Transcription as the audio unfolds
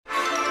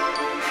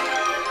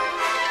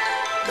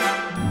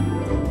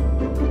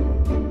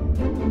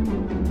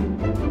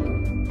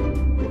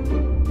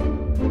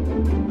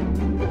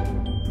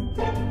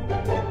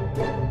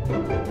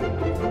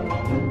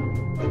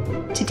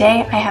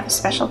today I have a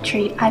special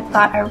treat. I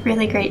bought a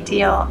really great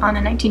deal on a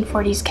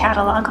 1940s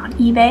catalog on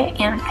eBay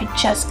and I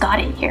just got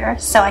it here,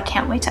 so I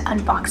can't wait to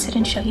unbox it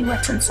and show you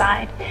what's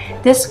inside.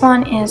 This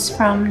one is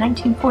from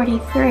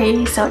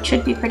 1943, so it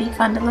should be pretty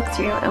fun to look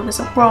through. It was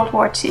a World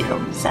War II,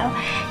 so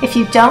if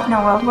you don't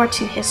know World War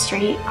II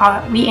history,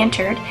 we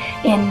entered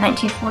in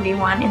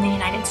 1941 in the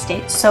United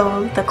States,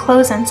 so the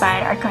clothes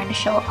inside are going to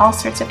show all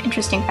sorts of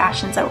interesting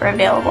fashions that were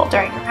available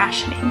during the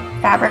rationing,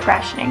 fabric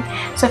rationing.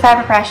 So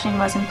fabric rationing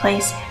was in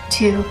place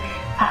to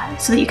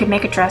so that you could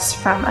make a dress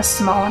from a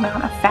small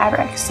amount of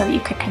fabric, so that you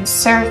could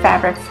conserve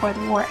fabric for the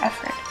war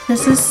effort.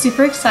 This is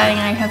super exciting.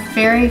 I have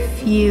very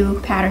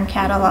few pattern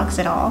catalogs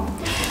at all.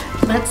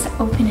 Let's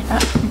open it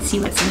up and see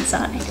what's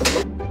inside.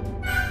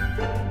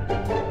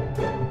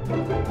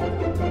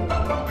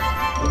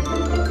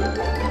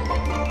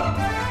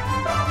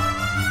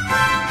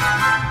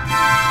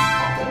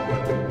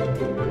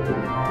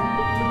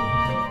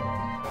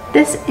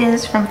 This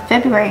is from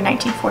February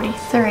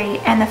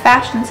 1943, and the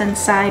fashions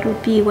inside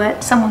would be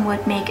what someone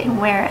would make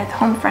and wear at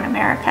home front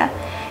America.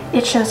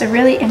 It shows a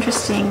really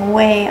interesting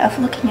way of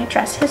looking at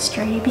dress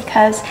history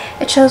because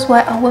it shows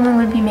what a woman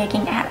would be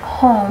making at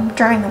home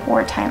during the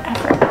wartime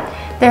effort.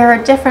 There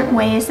are different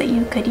ways that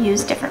you could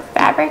use different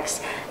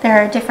fabrics. There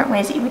are different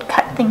ways that you would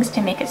cut things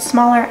to make it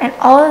smaller, and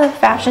all of the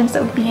fashions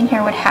that would be in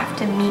here would have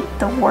to meet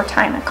the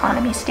wartime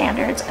economy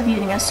standards of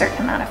using a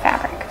certain amount of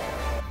fabric.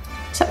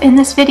 So in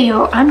this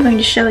video, I'm going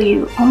to show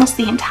you almost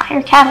the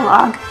entire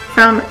catalog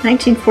from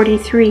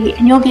 1943,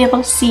 and you'll be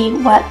able to see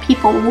what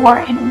people wore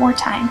in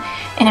wartime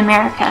in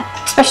America,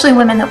 especially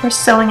women that were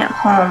sewing at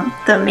home,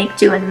 the make,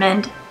 do, and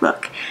mend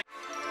look.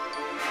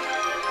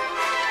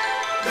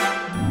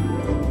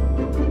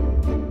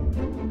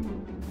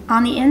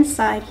 On the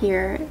inside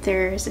here,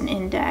 there's an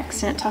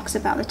index, and it talks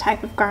about the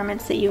type of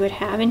garments that you would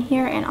have in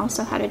here and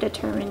also how to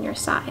determine your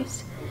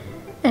size.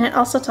 And it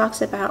also talks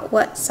about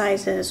what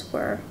sizes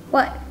were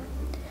what.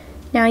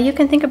 Now you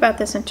can think about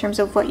this in terms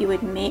of what you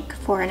would make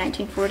for a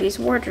 1940s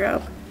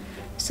wardrobe.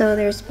 So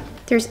there's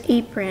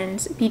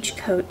aprons, beach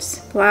coats,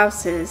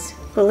 blouses,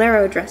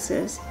 bolero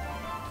dresses,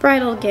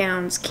 bridal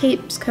gowns,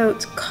 capes,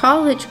 coats.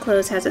 College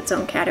clothes has its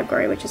own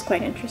category, which is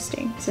quite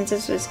interesting since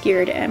this was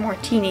geared at more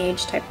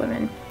teenage type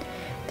women.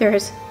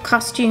 There's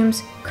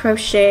costumes,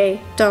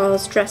 crochet,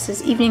 dolls,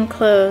 dresses, evening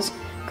clothes,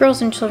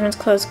 girls and children's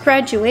clothes,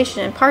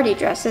 graduation and party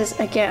dresses,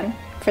 again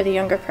for the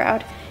younger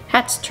crowd.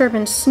 Hats,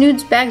 turbans,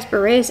 snoods, bags,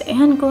 berets,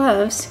 and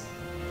gloves.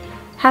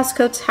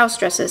 Housecoats, house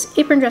dresses,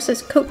 apron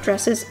dresses, coat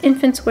dresses,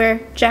 infants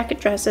wear, jacket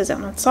dresses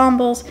and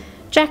ensembles,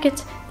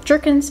 jackets,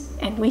 jerkins,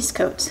 and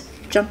waistcoats.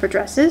 Jumper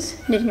dresses,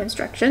 knitting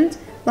instructions,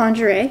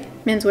 lingerie,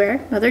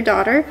 menswear,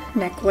 mother-daughter,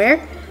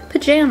 neckwear,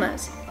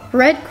 pajamas,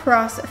 Red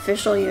Cross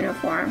official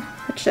uniform,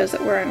 which shows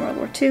that we're in World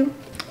War II,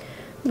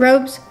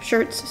 robes,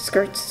 shirts,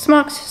 skirts,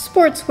 smocks,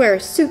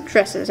 sportswear, suit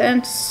dresses,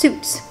 and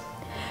suits.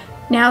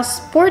 Now,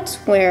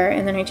 sportswear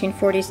in the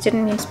 1940s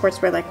didn't mean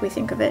sportswear like we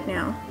think of it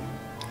now.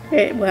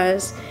 It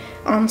was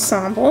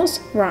ensembles,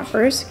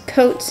 rompers,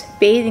 coats,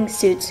 bathing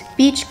suits,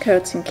 beach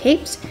coats and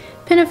capes,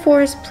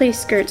 pinafores, play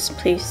skirts,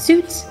 play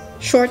suits,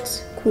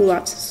 shorts,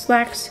 culottes,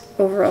 slacks,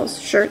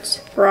 overalls,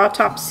 shirts, bra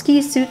tops, ski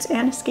suits,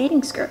 and a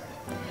skating skirt.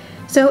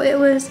 So it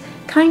was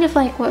kind of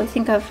like what we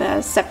think of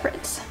as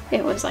separates.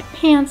 It was like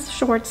pants,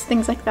 shorts,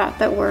 things like that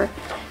that were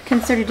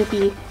considered to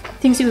be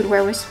things you would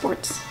wear with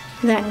sports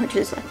then, which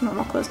is like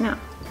normal clothes now.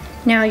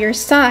 Now your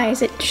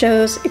size, it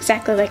shows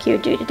exactly like you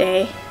would do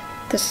today.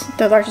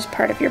 The largest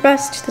part of your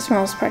bust, the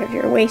smallest part of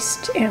your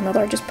waist, and the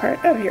largest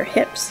part of your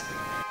hips.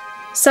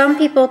 Some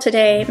people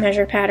today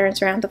measure patterns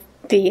around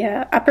the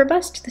upper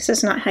bust. This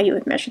is not how you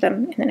would measure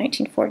them in the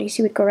 1940s.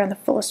 You would go around the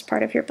fullest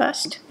part of your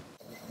bust.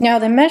 Now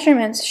the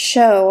measurements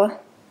show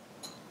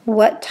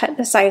what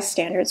the size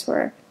standards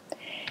were.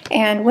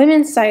 And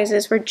women's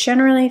sizes were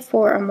generally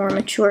for a more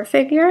mature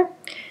figure.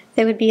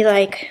 They would be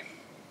like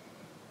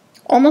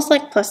almost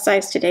like plus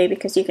size today,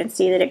 because you can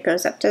see that it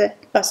goes up to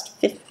bust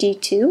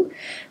 52,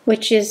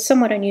 which is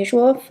somewhat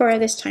unusual for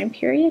this time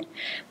period.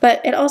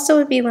 But it also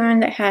would be women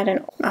that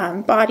had a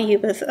body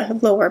with a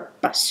lower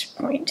bust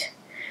point.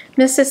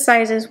 Mrs.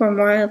 sizes were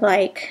more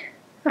like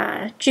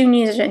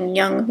juniors and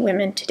young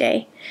women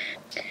today.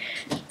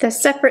 The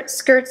separate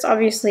skirts,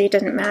 obviously it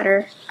doesn't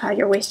matter.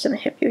 Your waist and the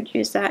hip, you would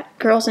use that.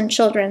 Girls and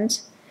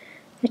children's,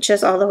 it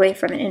shows all the way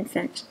from an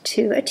infant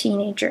to a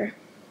teenager.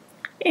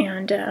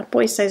 And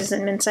boys' sizes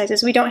and men's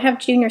sizes. We don't have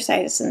junior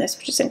sizes in this,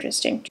 which is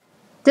interesting.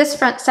 This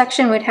front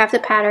section would have the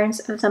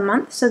patterns of the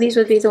month, so these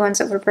would be the ones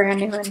that were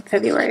brand new in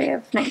February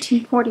of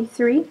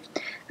 1943.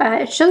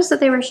 It shows that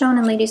they were shown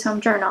in Ladies'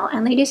 Home Journal,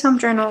 and Ladies' Home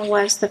Journal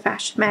was the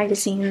fashion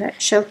magazine that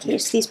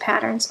showcased these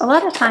patterns. A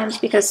lot of times,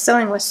 because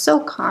sewing was so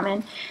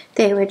common,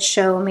 they would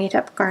show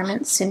made-up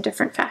garments in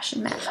different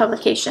fashion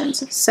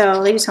publications. So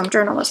Ladies' Home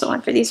Journal was the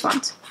one for these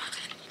ones.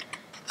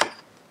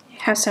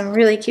 Have some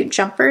really cute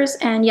jumpers,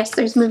 and yes,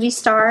 there's movie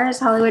stars.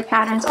 Hollywood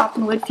patterns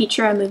often would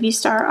feature a movie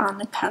star on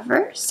the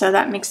cover, so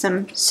that makes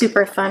them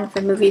super fun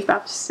for movie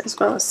buffs as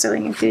well as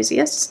sewing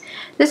enthusiasts.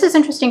 This is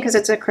interesting because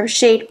it's a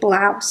crocheted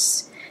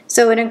blouse,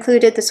 so it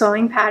included the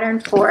sewing pattern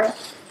for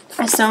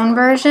a sewn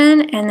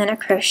version and then a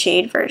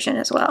crocheted version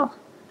as well.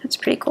 That's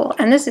pretty cool.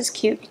 And this is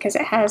cute because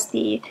it has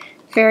the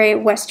very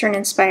Western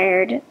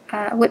inspired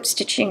whip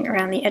stitching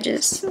around the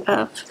edges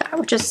of that,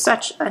 which is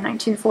such a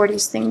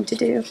 1940s thing to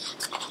do.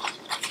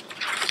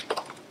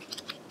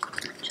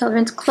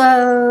 Children's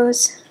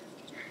clothes,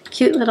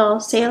 cute little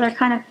sailor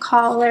kind of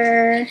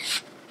collar.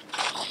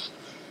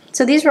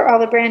 So these were all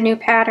the brand new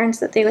patterns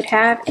that they would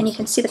have, and you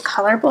can see the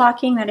color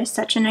blocking. That is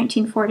such a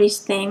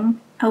 1940s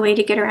thing, a way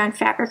to get around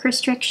fabric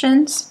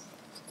restrictions.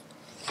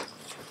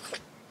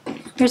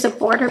 Here's a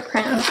border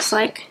print, it looks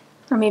like,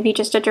 or maybe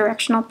just a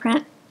directional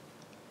print.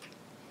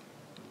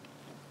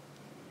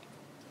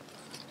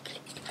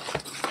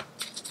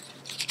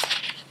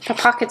 The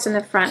pockets in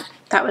the front,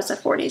 that was a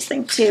 40s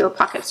thing too.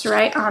 Pockets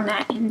right on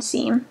that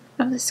inseam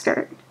of the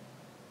skirt.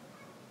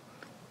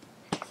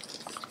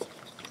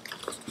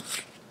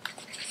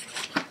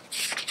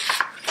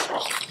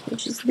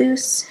 Which is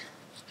loose.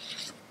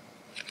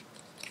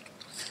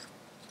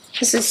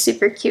 This is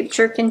super cute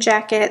jerkin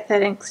jacket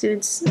that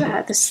includes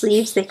the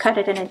sleeves. They cut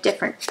it in a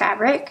different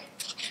fabric.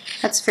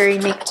 That's very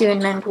make do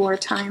and mend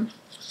wartime.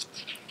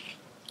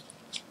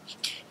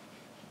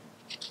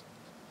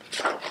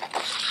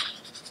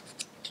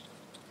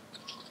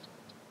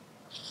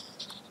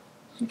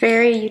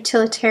 Very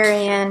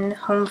utilitarian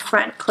home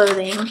front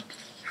clothing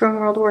from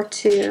World War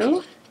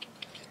II.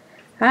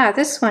 Ah,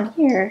 this one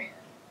here.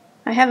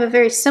 I have a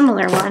very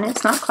similar one.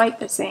 It's not quite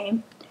the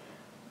same.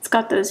 It's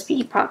got those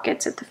V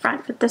pockets at the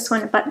front, but this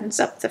one buttons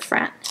up the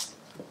front.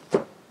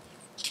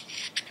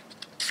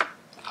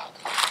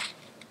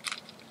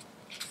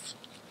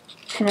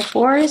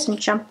 Pinafores and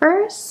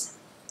jumpers.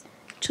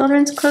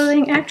 Children's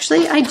clothing.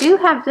 Actually, I do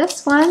have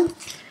this one.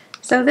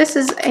 So this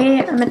is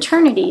a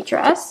maternity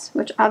dress,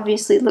 which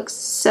obviously looks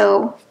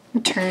so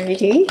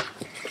maternity.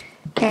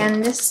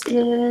 And this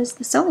is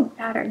the sewing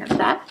pattern of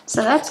that.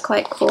 So that's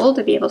quite cool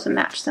to be able to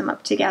match them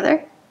up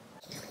together.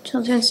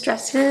 Children's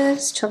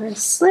dresses,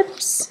 children's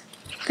slips,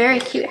 very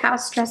cute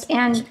house dress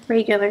and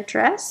regular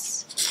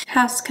dress.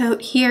 House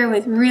coat here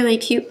with really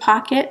cute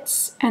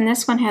pockets, and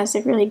this one has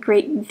a really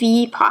great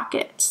V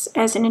pockets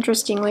as an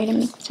interesting way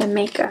to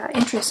make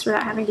interest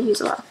without having to use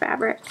a lot of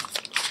fabric.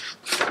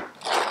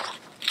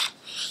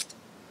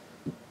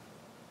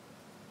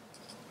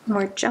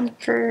 More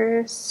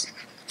jumpers.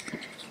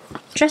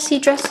 Dressy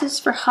dresses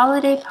for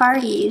holiday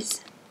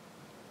parties.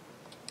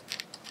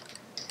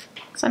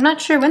 So I'm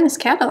not sure when this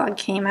catalog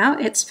came out.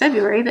 It's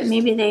February, but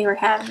maybe they were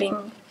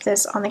having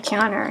this on the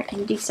counter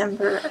in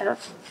December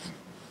of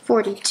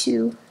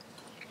 42.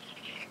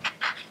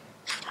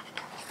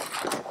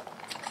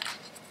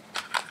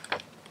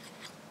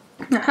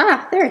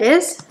 Aha, there it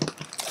is.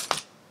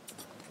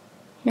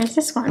 Here's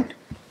this one.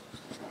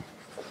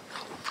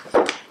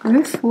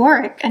 Ruth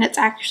Warwick, and it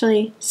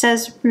actually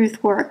says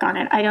Ruth Warwick on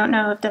it. I don't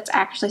know if that's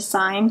actually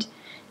signed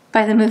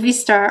by the movie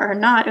star or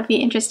not. It would be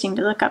interesting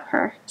to look up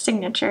her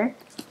signature.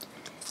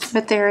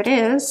 But there it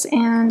is,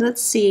 and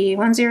let's see,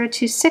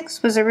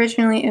 1026 was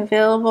originally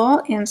available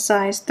in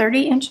size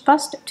 30-inch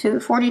bust to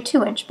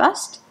 42-inch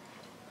bust,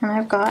 and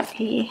I've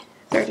got a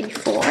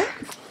 34.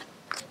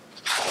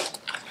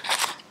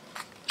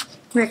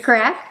 Rick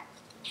Rack,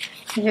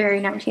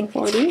 very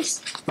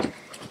 1940s.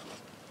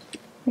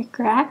 Rick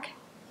Rack.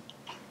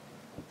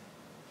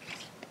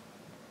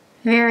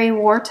 Very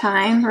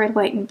wartime, red,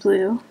 white, and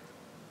blue.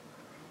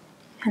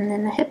 And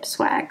then the hip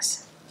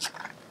swags.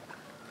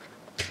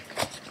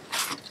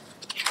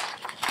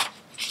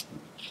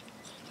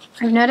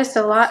 I've noticed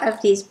a lot of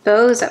these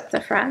bows up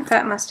the front.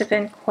 That must have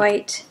been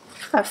quite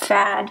a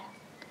fad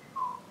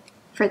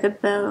for the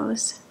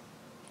bows.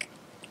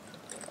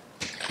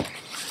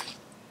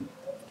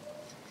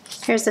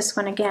 Here's this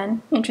one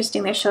again.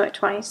 Interesting they show it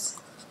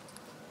twice.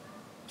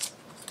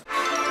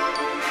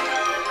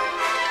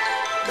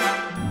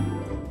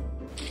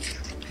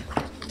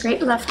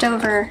 Great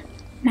leftover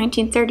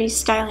 1930s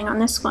styling on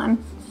this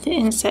one, the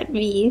inset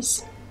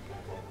V's.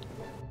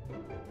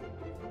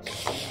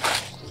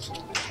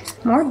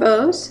 More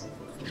bows.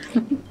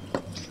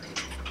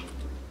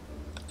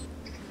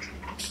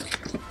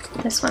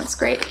 This one's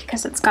great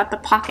because it's got the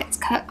pockets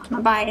cut on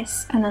the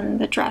bias and then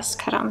the dress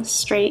cut on the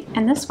straight.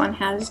 And this one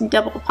has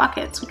double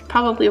pockets, which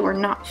probably were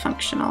not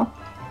functional.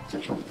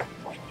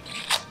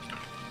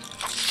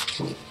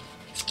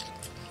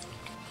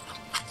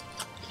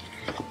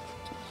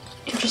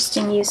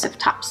 Interesting use of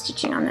top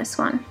stitching on this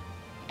one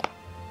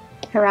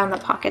around the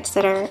pockets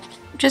that are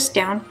just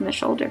down from the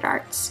shoulder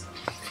darts.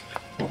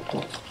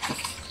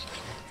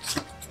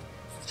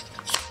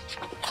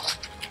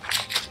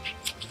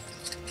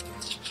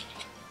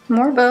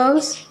 More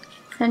bows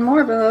and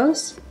more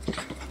bows.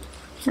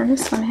 And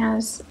this one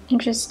has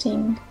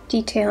interesting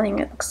detailing.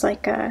 It looks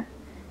like a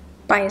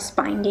bias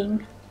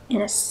binding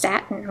in a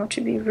satin, which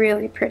would be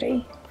really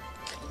pretty.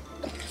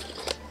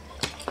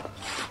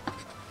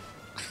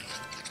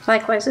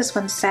 Likewise, this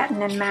one's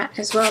satin and matte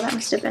as well. That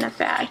must have been a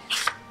fad.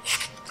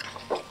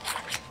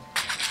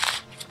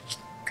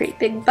 Great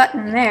big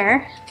button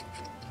there.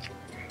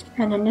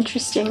 And an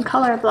interesting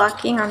color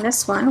blocking on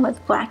this one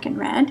with black and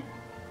red.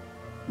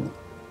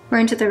 We're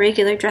into the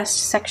regular dress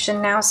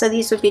section now, so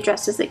these would be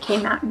dresses that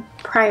came out in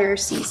prior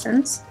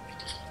seasons.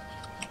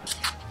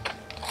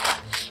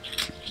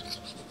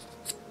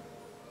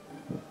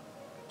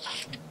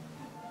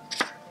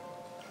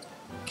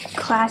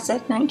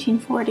 Classic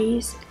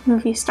 1940s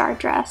movie star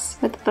dress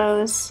with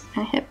bows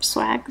and hip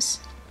swags.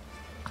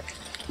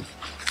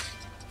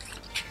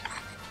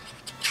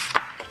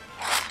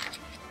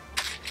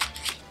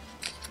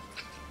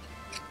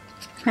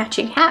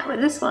 Matching hat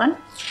with this one.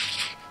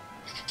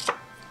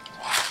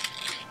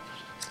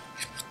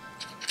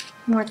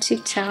 More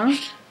two-tone.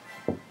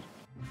 And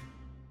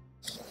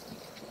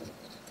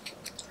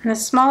the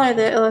smaller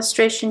the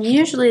illustration,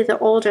 usually the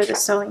older the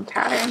sewing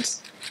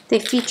patterns. They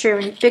feature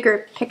in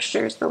bigger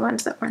pictures, the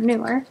ones that were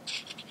newer.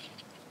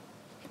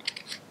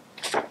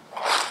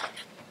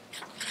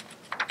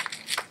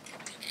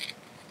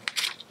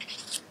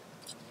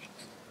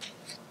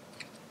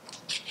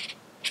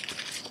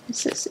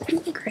 This is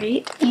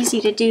great.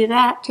 Easy to do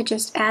that, to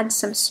just add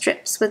some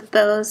strips with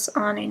bows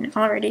on an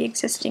already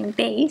existing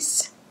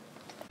base.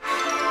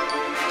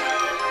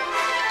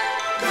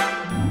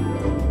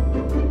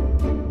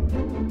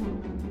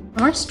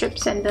 More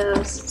strips and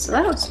bows. So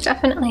that was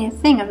definitely a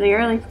thing of the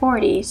early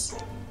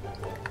 40s.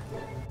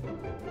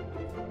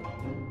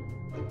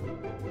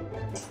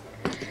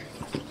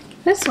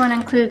 This one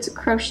includes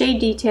crochet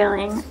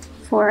detailing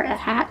for a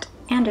hat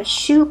and a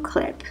shoe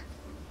clip.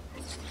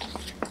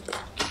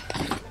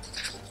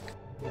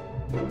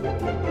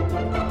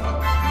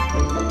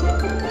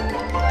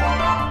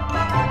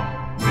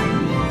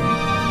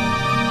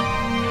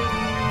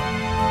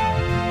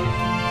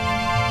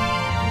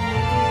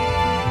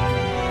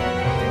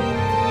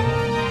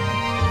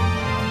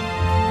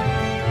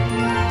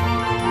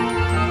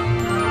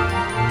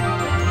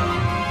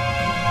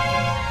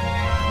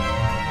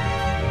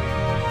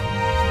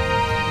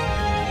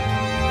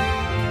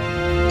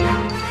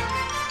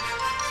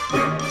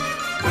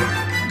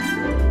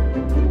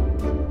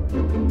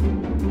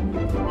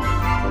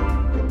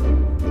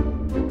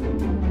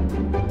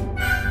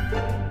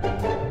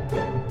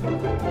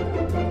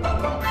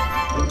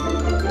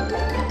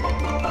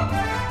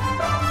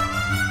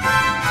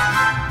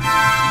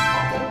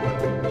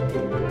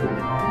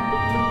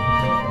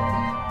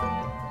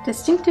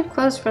 Distinctive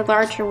clothes for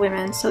larger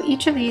women. So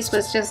each of these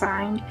was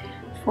designed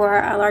for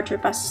a larger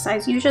bust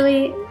size.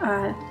 Usually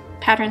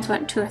patterns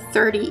went to a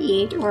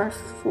 38 or a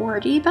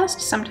 40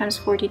 bust, sometimes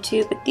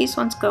 42, but these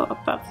ones go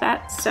above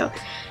that. So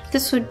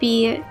this would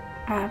be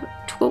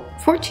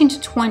 14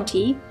 to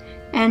 20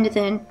 and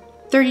then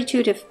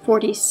 32 to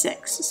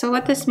 46. So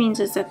what this means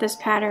is that this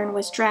pattern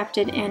was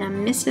drafted in a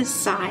Mrs.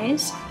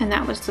 size, and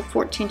that was the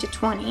 14 to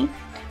 20,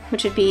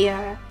 which would be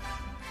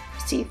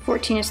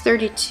 14 is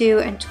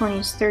 32 and 20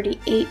 is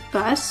 38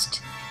 bust.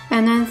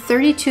 And then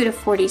 32 to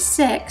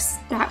 46,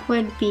 that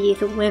would be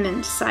the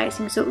women's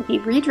sizing. So it would be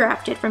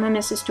redrafted from a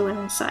Mrs. to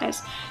women's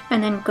size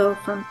and then go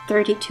from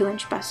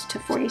 32-inch bust to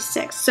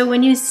 46. So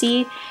when you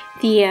see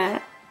the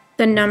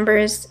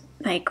numbers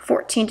like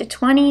 14 to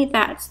 20,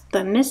 that's the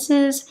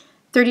Mrs.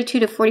 32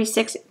 to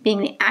 46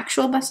 being the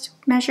actual bust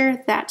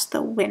measure, that's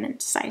the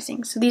women's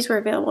sizing. So these were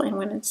available in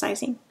women's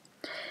sizing.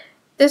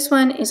 This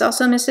one is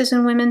also Mrs.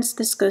 and women's.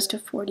 This goes to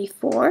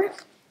 44.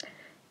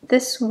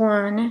 This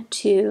one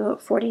to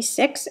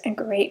 46, and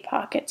great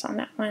pockets on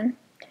that one.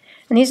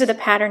 And these are the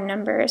pattern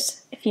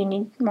numbers if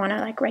you want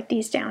to write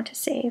these down to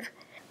save.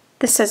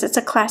 This says it's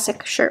a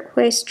classic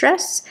shirtwaist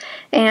dress,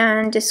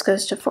 and this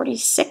goes to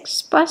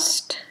 46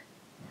 bust.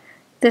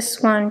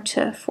 This one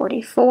to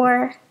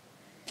 44,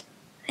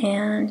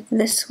 and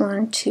this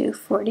one to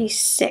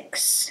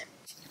 46.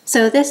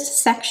 So this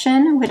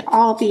section would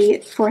all be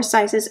for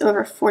sizes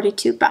over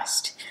 42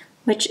 bust,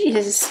 which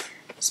is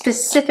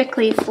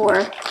specifically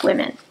for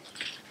women.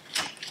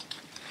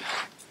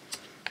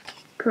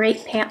 Great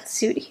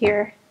pantsuit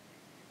here.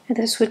 And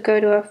this would go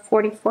to a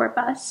 44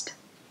 bust.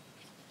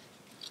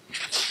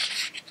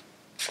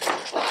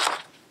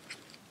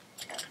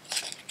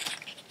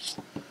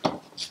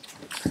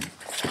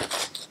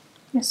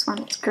 This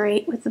one is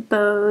great with the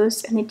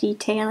bows and the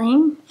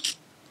detailing.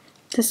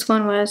 This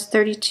one was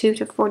 32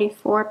 to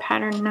 44,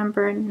 pattern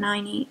number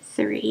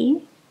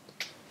 983.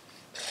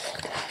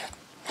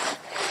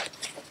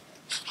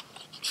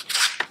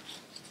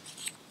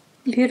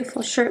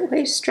 Beautiful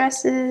shirtwaist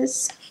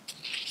dresses.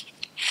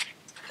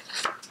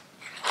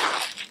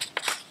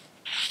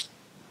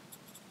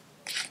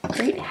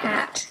 Great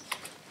hat.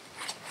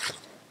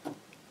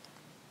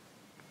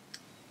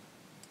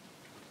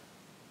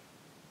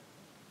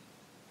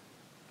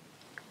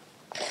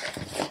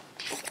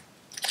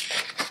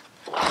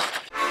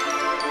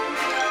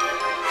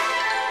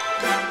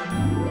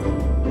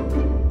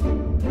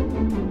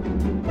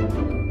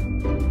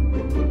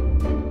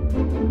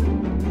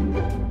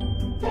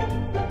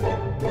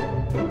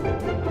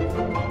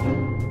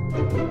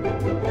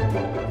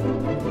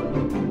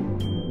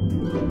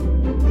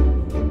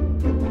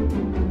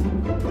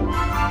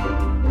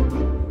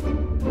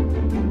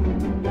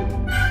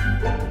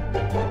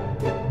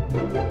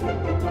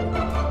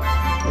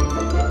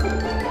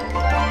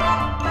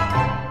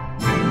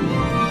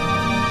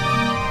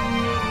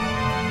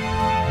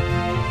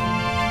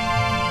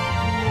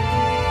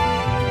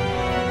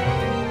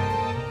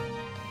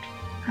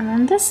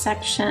 this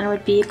section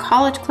would be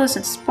college clothes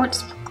and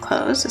sports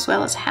clothes, as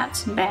well as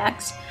hats and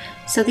bags.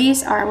 So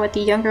these are what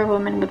the younger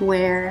woman would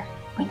wear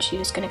when she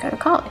was going to go to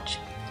college.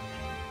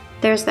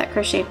 There's that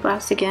crocheted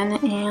blouse again,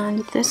 and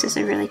this is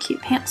a really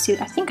cute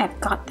pantsuit. I think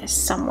I've got this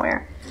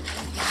somewhere.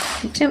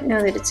 I don't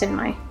know that it's in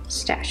my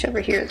stash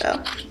over here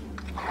though.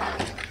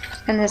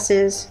 And this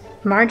is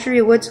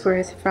Marjorie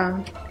Woodsworth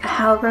from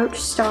Hal Roach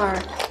Star.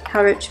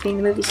 Hal Roach being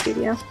the movie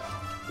studio.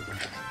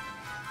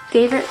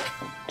 Favorite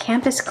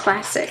campus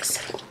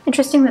classics.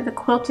 Interesting that the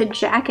quilted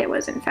jacket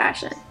was in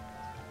fashion.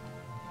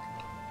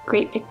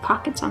 Great big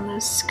pockets on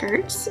those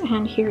skirts.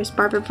 And here's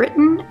Barbara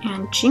Britton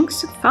and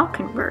Jinx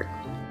Falconbert.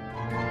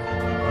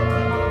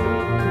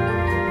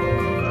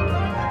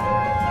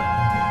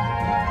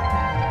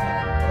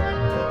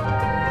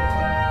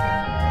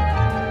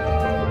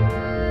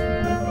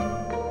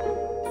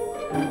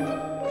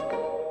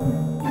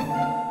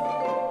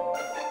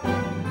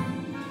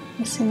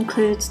 This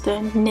includes the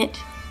knit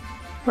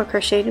or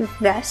crocheted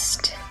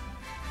vest.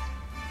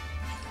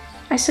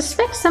 I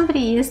suspect somebody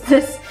used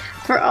this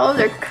for all of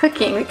their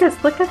cooking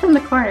because look up in the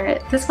corner.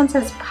 This one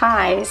says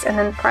pies and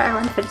then the prior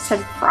one said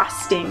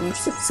frostings.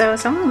 So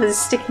someone was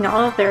sticking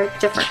all of their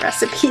different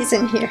recipes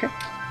in here.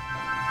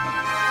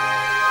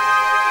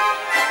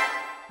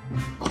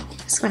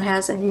 This one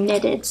has a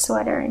knitted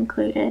sweater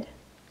included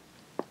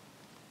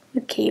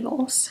with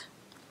cables.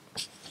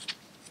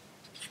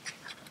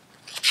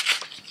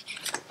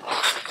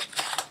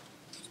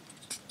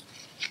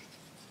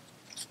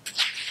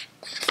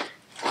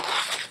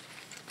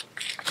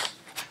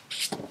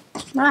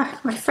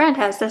 Ah, my friend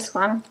has this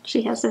one.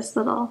 She has this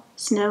little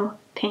snow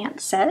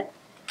pants set.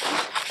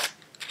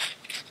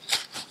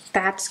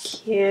 That's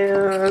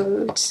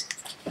cute.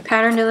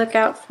 Pattern to look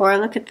out for.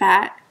 Look at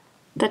that.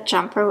 The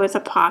jumper with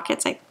the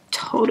pockets. I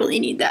totally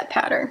need that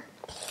pattern.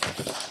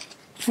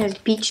 There's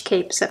beach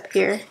capes up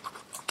here.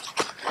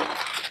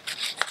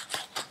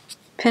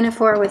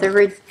 Pinafore with a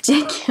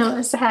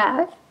ridiculous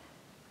hat.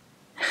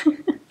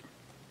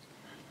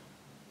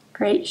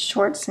 Great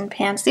shorts and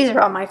pants. These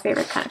are all my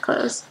favorite kind of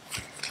clothes.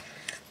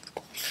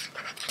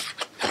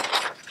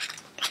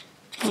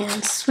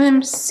 And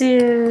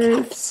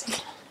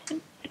swimsuits,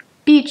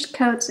 beach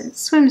coats and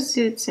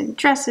swimsuits and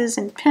dresses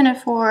and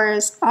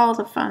pinafores, all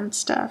the fun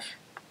stuff.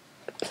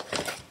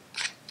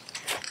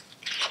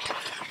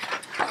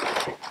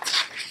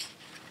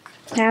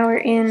 Now we're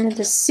in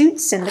the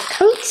suits and the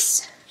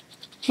coats.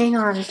 Hang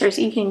on, there's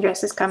evening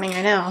dresses coming,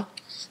 I know.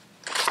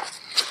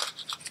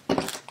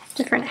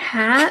 Different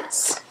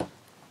hats.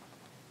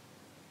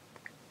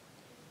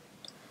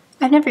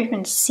 I've never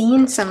even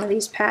seen some of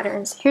these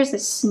patterns. Here's a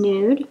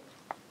snood.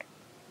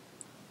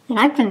 And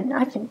I've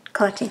been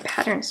collecting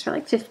patterns for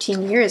like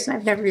 15 years and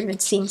I've never even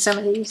seen some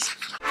of these.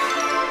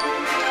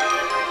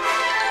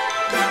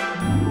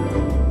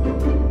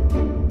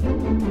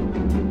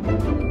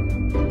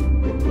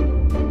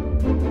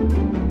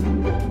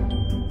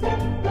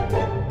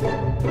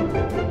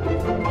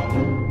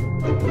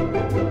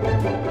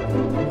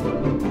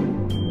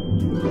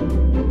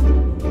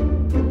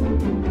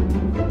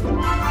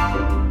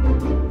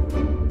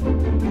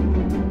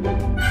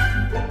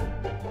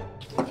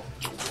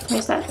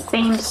 There's that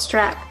same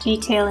strap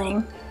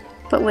detailing,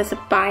 but with a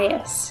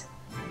bias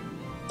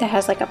that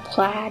has like a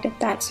plaid.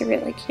 That's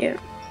really cute.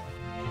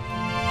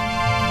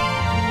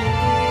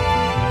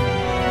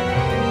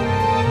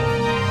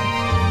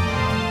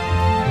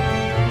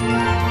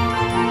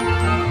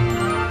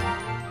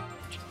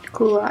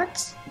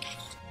 Culottes.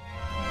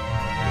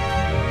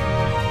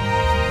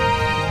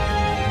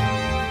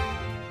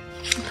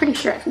 I'm pretty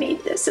sure I've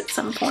made this at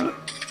some point.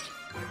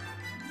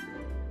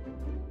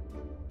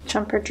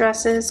 Jumper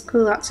dresses,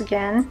 culottes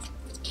again.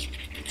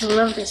 I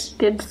love this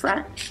bib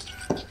front.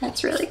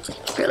 That's really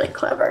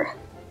clever.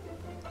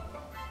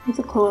 With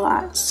the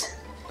culottes.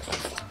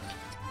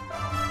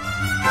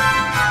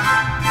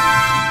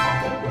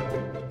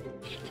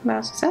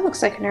 Wow, so that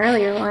looks like an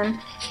earlier one.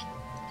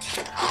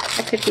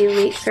 That could be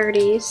late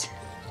 30s.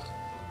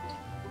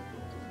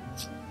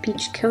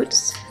 Beach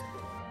coats.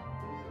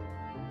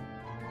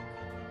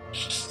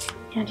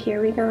 And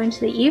here we go into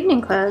the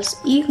evening clothes.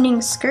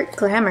 Evening skirt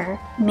glamour.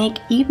 Make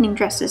evening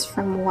dresses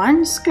from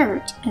one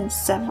skirt and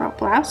several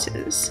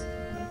blouses.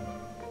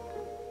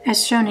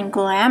 As shown in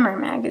Glamour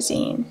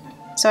magazine.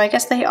 So I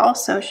guess they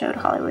also showed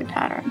Hollywood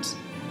patterns.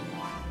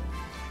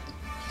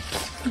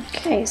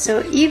 Okay,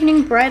 so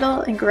evening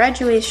bridal and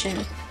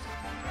graduation.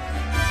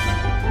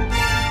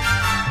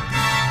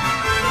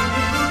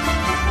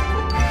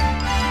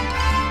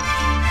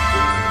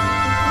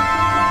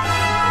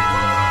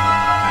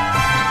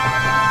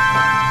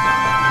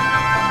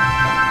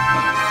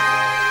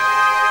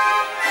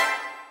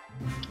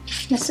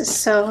 This is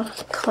so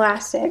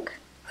classic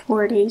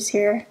 40s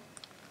here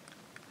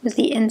with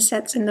the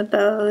insets and the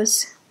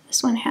bows.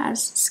 This one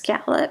has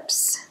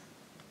scallops.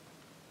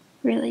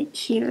 Really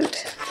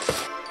cute.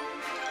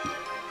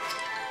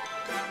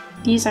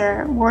 These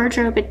are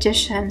wardrobe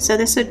edition, so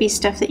this would be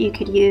stuff that you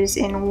could use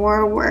in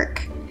war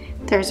work.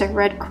 There's a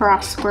Red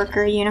Cross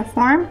worker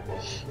uniform,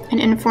 an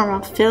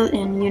informal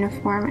fill-in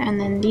uniform, and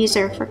then these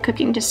are for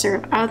cooking to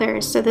serve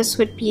others. So this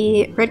would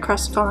be Red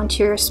Cross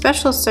Volunteer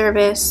Special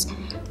Service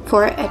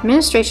for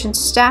administration,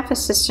 staff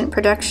assistant,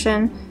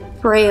 production,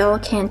 braille,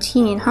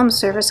 canteen, home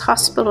service,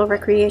 hospital,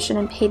 recreation,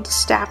 and paid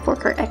staff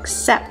worker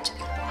except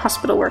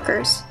hospital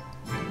workers.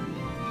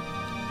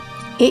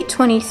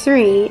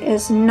 823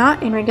 is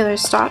not in regular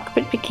stock,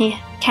 but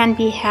can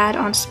be had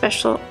on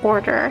special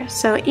order.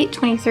 So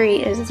 823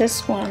 is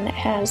this one that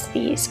has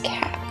these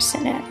caps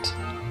in it.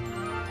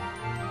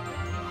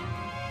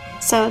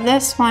 So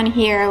this one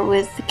here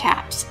with the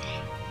caps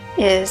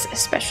is a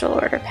special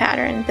order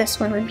pattern. This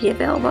one would be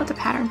available at the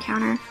pattern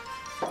counter.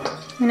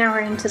 Now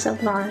we're into the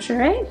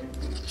lingerie.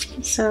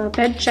 So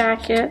bed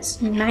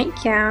jackets,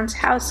 nightgowns,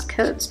 house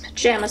coats,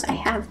 pajamas. I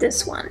have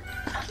this one.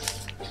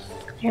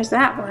 There's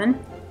that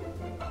one.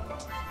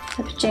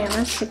 The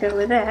pajamas to go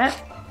with it.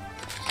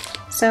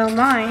 So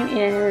mine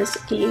is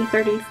the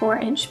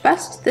 34-inch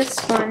bust. This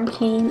one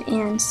came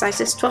in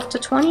sizes 12 to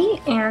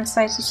 20 and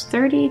sizes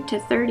 30 to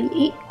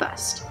 38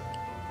 bust.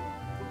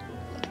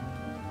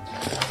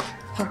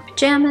 More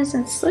pajamas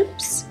and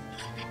slips.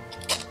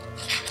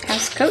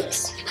 House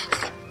coats.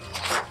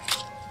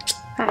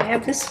 I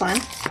have this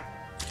one.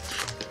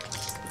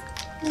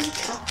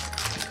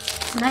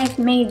 And I've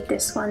made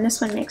this one. This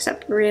one makes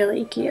up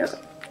really cute.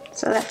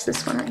 So that's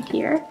this one right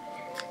here.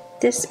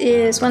 This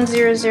is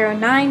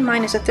 1009.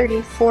 Mine is a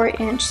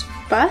 34-inch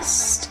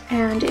bust,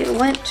 and it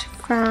went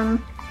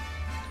from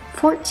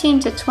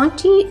 14 to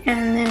 20,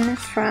 and then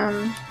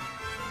from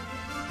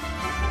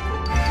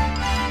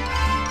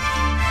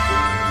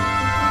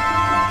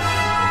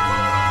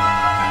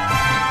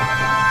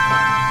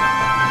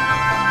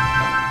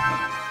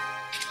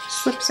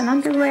slips and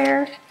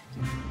underwear.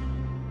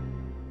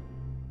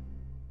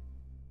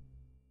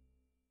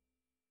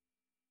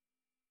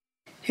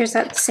 Here's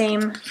that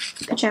same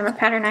pajama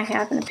pattern I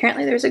have, and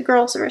apparently there's a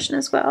girl's version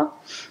as well.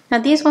 Now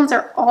these ones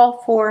are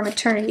all for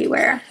maternity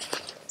wear.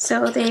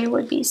 So they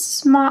would be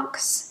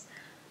smocks,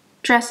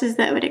 dresses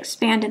that would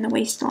expand in the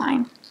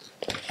waistline.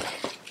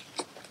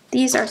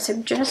 These are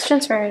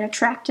suggestions for an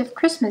attractive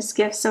Christmas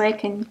gift, so I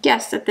can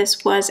guess that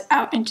this was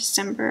out in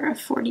December of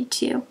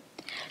 42.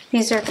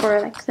 These are for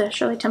like the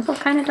Shirley Temple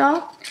kind of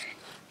doll.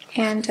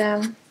 And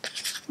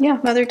yeah,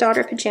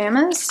 mother-daughter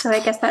pajamas, so I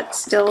guess that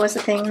still was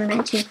a thing in the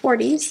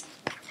 1940s.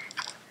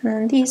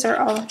 And these are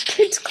all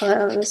kids'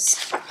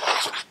 clothes.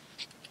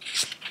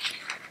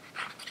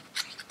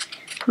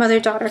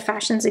 Mother-daughter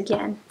fashions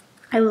again.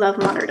 I love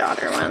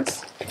mother-daughter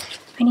ones.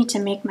 I need to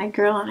make my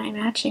girl and I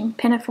matching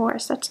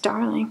pinafores. That's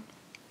darling.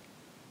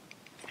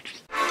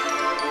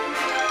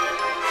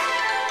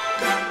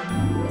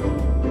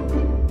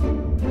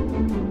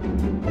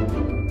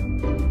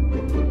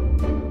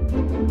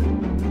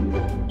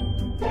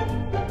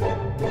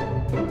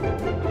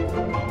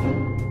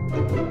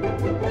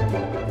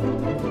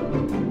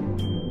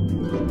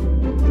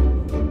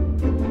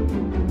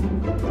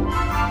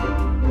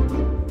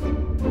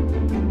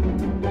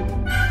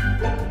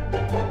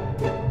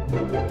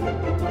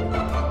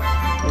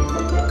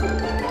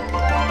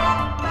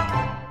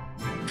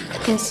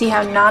 You can see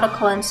how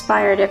nautical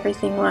inspired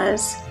everything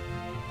was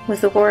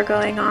with the war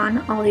going on.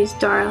 All these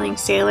darling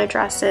sailor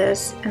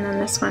dresses, and then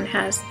this one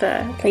has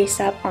the lace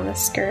up on the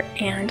skirt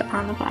and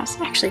on the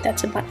blouse. Actually,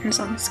 that's the buttons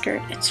on the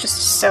skirt. It's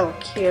just so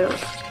cute.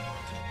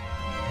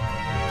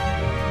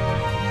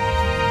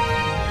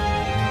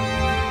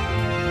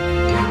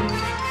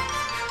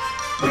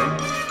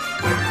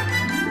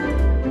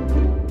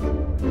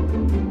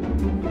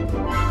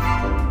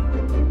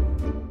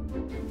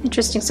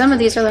 Interesting, some of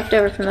these are left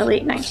over from the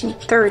late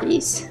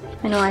 1930s.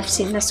 I know I've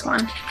seen this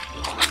one.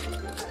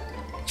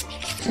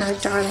 Another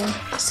darling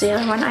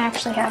sailor one. I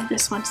actually have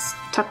this one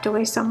tucked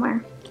away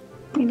somewhere.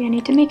 Maybe I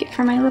need to make it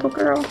for my little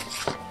girl.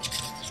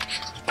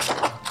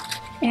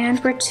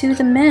 And we're to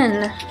the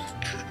men.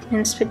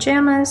 Men's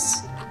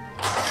pajamas.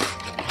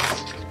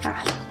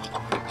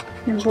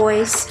 And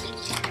boys.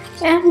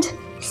 And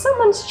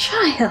someone's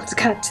child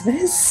got to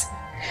this.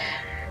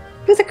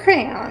 With a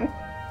crayon.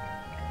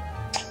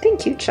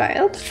 Thank you,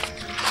 child.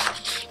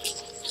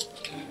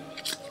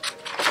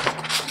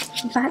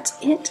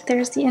 That's it.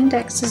 There's the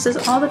index. This is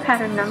all the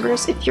pattern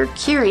numbers. If you're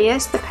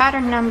curious, the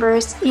pattern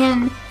numbers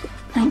in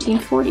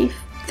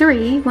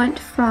 1943 went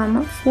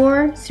from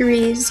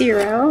 430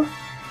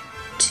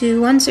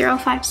 to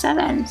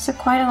 1057, so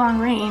quite a long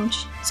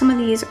range. Some of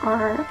these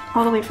are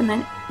all the way from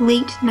the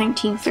late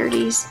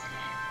 1930s,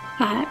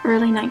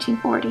 early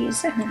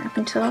 1940s, and then up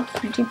until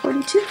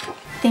 1942.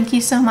 Thank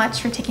you so much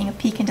for taking a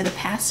peek into the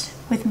past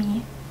with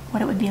me,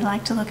 what it would be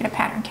like to look at a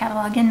pattern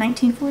catalog in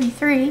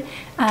 1943.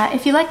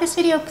 If you like this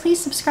video, please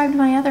subscribe to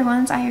my other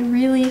ones. I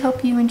really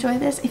hope you enjoy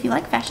this. If you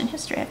like fashion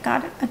history, I've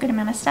got a good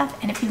amount of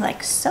stuff. And if you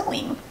like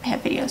sewing, I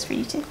have videos for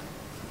you too.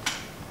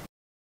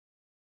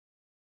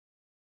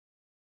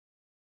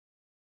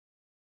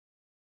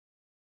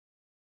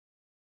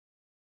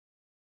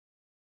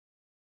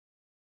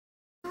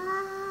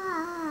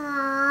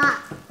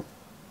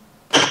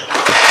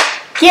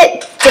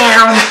 Get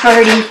down,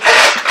 Party.